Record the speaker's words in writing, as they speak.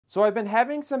So I've been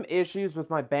having some issues with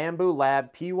my Bambu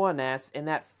Lab P1S and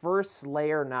that first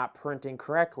layer not printing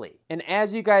correctly. And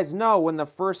as you guys know, when the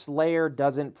first layer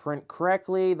doesn't print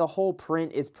correctly, the whole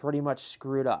print is pretty much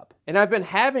screwed up. And I've been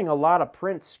having a lot of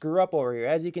prints screw up over here.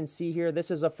 As you can see here,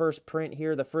 this is a first print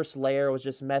here. The first layer was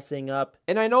just messing up.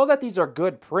 And I know that these are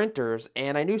good printers,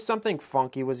 and I knew something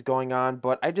funky was going on,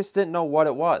 but I just didn't know what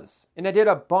it was. And I did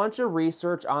a bunch of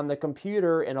research on the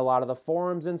computer in a lot of the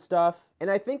forums and stuff. And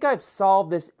I think I've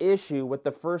solved this issue with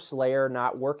the first layer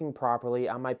not working properly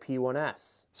on my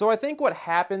P1S. So I think what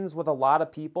happens with a lot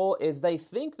of people is they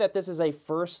think that this is a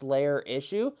first layer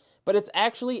issue, but it's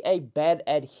actually a bed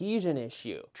adhesion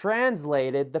issue.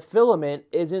 Translated, the filament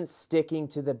isn't sticking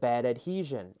to the bed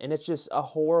adhesion, and it's just a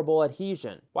horrible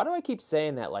adhesion. Why do I keep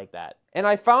saying that like that? And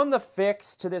I found the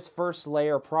fix to this first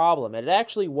layer problem, and it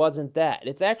actually wasn't that.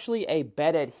 It's actually a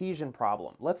bed adhesion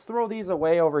problem. Let's throw these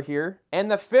away over here. And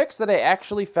the fix that I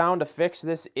actually found to fix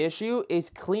this issue is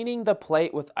cleaning the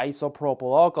plate with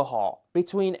isopropyl alcohol.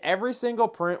 Between every single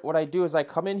print, what I do is I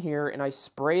come in here and I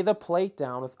spray the plate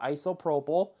down with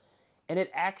isopropyl, and it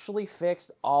actually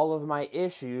fixed all of my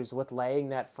issues with laying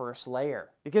that first layer.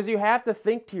 Because you have to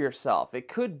think to yourself, it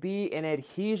could be an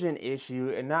adhesion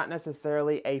issue and not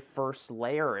necessarily a first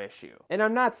layer issue. And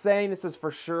I'm not saying this is for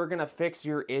sure gonna fix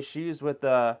your issues with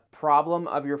the problem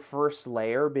of your first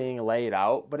layer being laid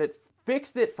out, but it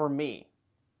fixed it for me.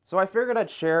 So I figured I'd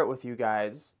share it with you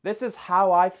guys. This is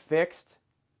how I fixed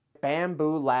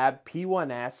Bambu Lab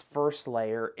P1S first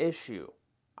layer issue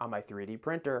on my 3D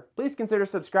printer. Please consider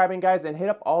subscribing, guys, and hit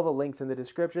up all the links in the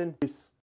description. Peace.